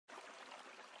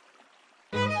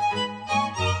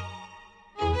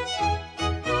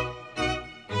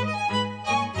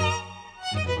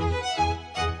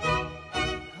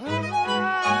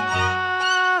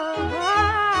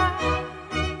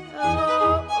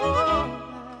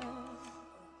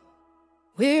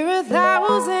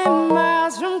1,000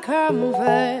 miles from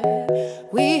comfort.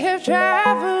 We have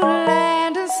traveled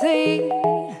land and sea,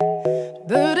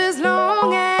 but as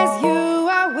long as you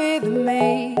are with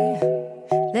me,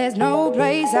 there's no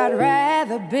place I'd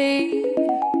rather be.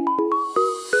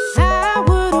 I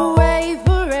would away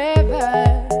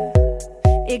forever,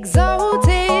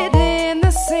 exalted in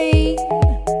the sea.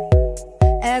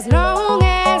 As long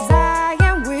as I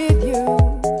am with you,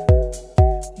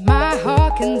 my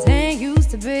heart continues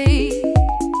to beat.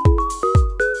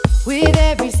 With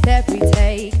every step we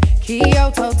take,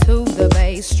 Kyoto to the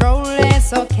bay, strolling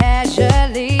so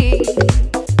casually.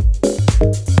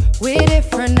 We're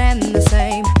different and the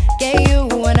same, gave you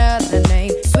another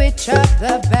name, switch up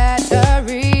the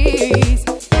batteries.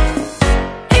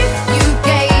 If you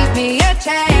gave me a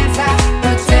chance, I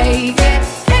would take it.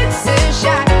 It's a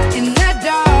shot in the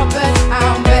dark, but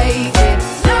I'll make it.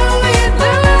 Knowing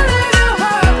the little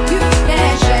hope, you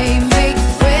can't shame me.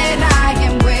 When I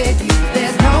am with you,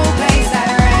 there's no place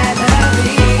I'd rather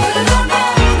be. No, no,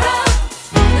 no,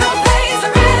 no place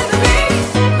I'd rather be.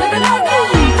 No, no, no,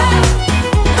 no,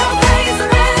 no place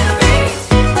I'd rather be.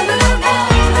 No, no, no,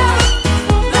 no,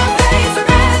 no place I'd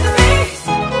rather be.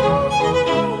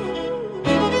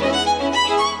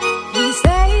 We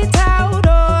set out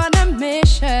on a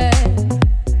mission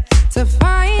to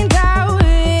find our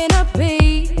inner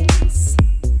peace,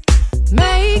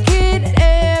 make it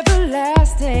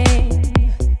everlasting,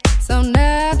 so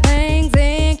nothing's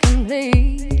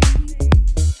incomplete.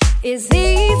 It's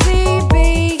easy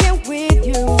being with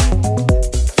you,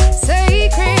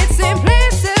 sacred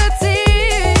simplicity.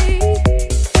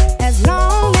 As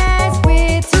long as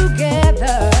we're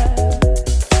together,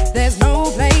 there's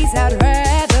no place I'd rather